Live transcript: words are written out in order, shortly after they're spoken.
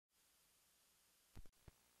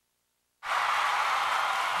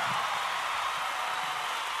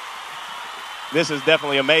This is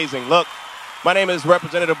definitely amazing. Look, my name is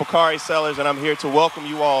Representative Bakari Sellers, and I'm here to welcome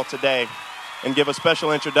you all today and give a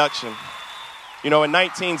special introduction. You know, in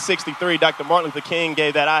 1963, Dr. Martin Luther King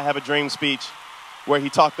gave that I Have a Dream speech where he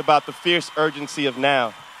talked about the fierce urgency of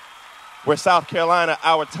now. Where South Carolina,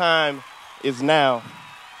 our time is now.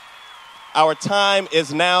 Our time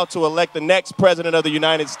is now to elect the next president of the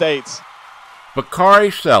United States.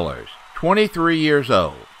 Bakari Sellers, 23 years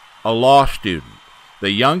old, a law student, the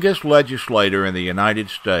youngest legislator in the United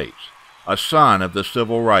States, a son of the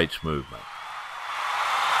Civil Rights Movement.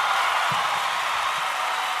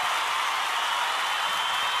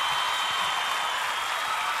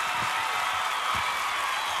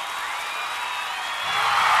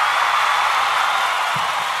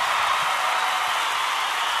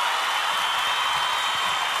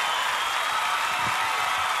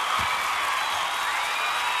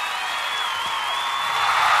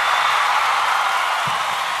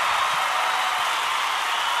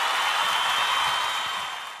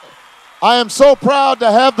 I am so proud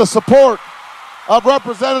to have the support of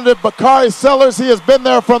Representative Bakari Sellers. He has been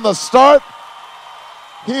there from the start.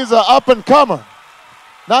 He's an up-and-comer.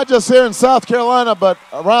 Not just here in South Carolina, but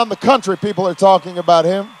around the country, people are talking about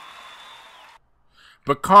him.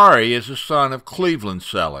 Bakari is the son of Cleveland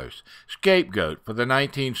Sellers, scapegoat for the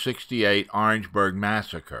 1968 Orangeburg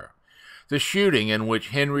Massacre, the shooting in which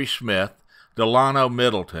Henry Smith, Delano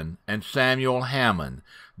Middleton, and Samuel Hammond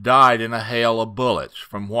died in a hail of bullets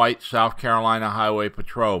from white South Carolina highway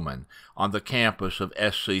patrolmen on the campus of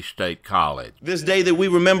SC State College. This day that we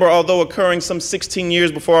remember, although occurring some 16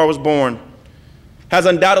 years before I was born, has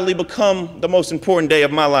undoubtedly become the most important day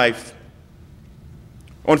of my life.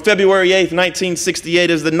 On February 8th, 1968,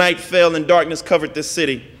 as the night fell and darkness covered this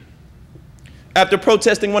city, after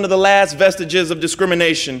protesting one of the last vestiges of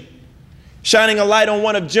discrimination, shining a light on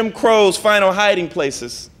one of Jim Crow's final hiding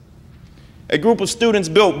places, a group of students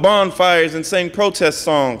built bonfires and sang protest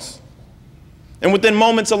songs. And within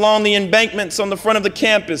moments along the embankments on the front of the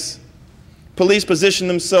campus, police positioned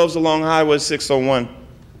themselves along Highway 601.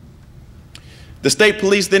 The state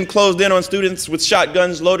police then closed in on students with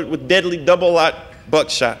shotguns loaded with deadly double-aught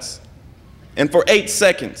buckshots. And for 8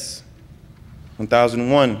 seconds,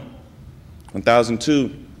 1001,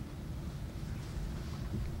 1002,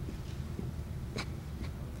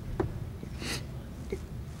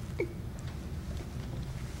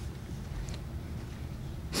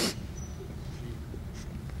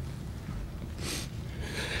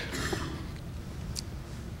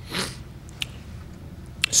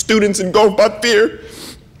 students engulfed by fear.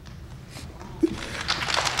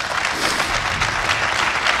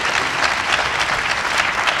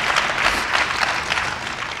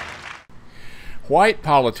 White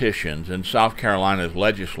politicians in South Carolina's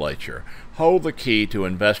legislature hold the key to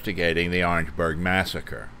investigating the Orangeburg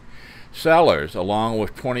Massacre. Sellers, along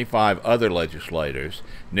with 25 other legislators,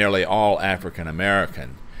 nearly all African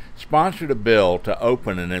American, sponsored a bill to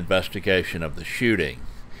open an investigation of the shooting.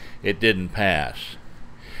 It didn't pass.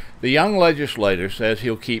 The young legislator says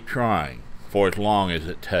he'll keep trying for as long as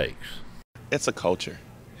it takes. It's a culture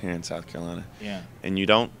here in South Carolina. Yeah. And you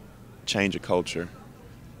don't change a culture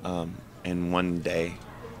in one day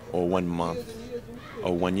or 1 month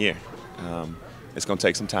or 1 year. It's going to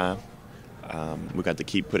take some time. We've got to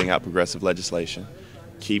keep putting out progressive legislation,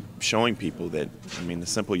 keep showing people that, the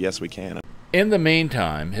simple yes, we can. In the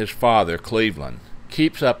meantime, his father, Cleveland,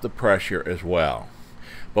 keeps up the pressure as well.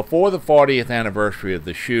 Before the 40th anniversary of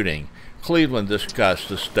the shooting, Cleveland discussed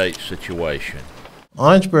the state's situation.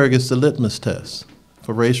 Orangeburg is the litmus test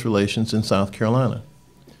for race relations in South Carolina.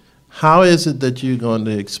 How is it that you're going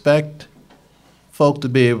to expect folk to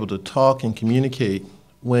be able to talk and communicate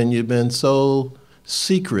when you've been so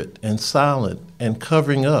secret and silent and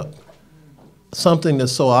covering up something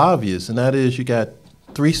that's so obvious, and that is you got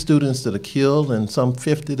 3 students that are killed and some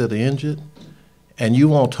 50 that are injured, and you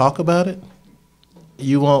won't talk about it?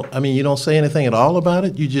 You don't say anything at all about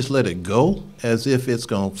it? You just let it go as if it's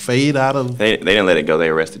going to fade out of... They didn't let it go. They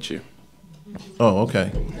arrested you. Oh,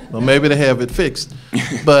 okay. Well, maybe they have it fixed.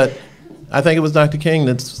 But I think it was Dr. King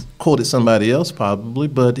that quoted somebody else probably,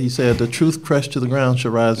 but he said, the truth crushed to the ground shall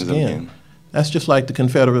rise again. That's just like the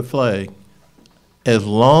Confederate flag. As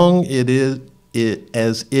long as it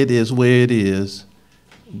is where it is,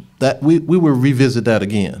 that we will revisit that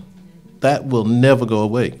again. That will never go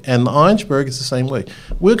away. And Orangeburg is the same way.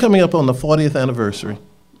 We're coming up on the 40th anniversary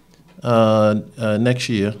next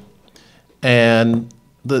year, and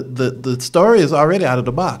the story is already out of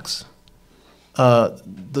the box.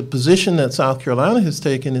 The position that South Carolina has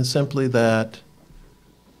taken is simply that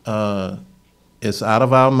it's out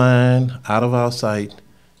of our mind, out of our sight,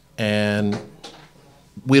 and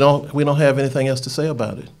we don't have anything else to say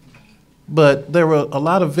about it. But there were a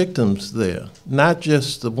lot of victims there, not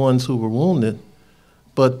just the ones who were wounded,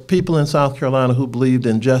 but people in South Carolina who believed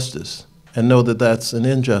in justice and know that that's an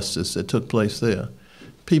injustice that took place there.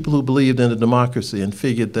 People who believed in a democracy and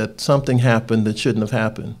figured that something happened that shouldn't have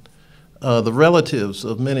happened. The relatives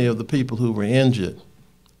of many of the people who were injured,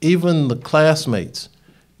 even the classmates.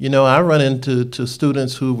 You know, I run into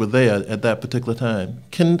students who were there at that particular time,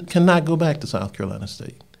 cannot go back to South Carolina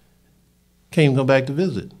State, can't even go back to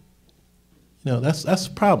visit. You know, that's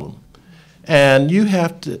a problem. And you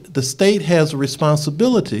have to, the state has a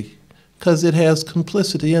responsibility because it has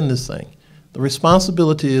complicity in this thing. The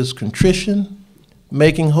responsibility is contrition,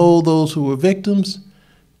 making whole those who were victims,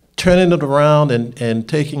 turning it around and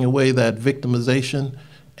taking away that victimization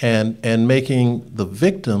and making the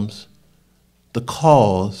victims the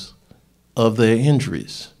cause of their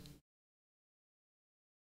injuries.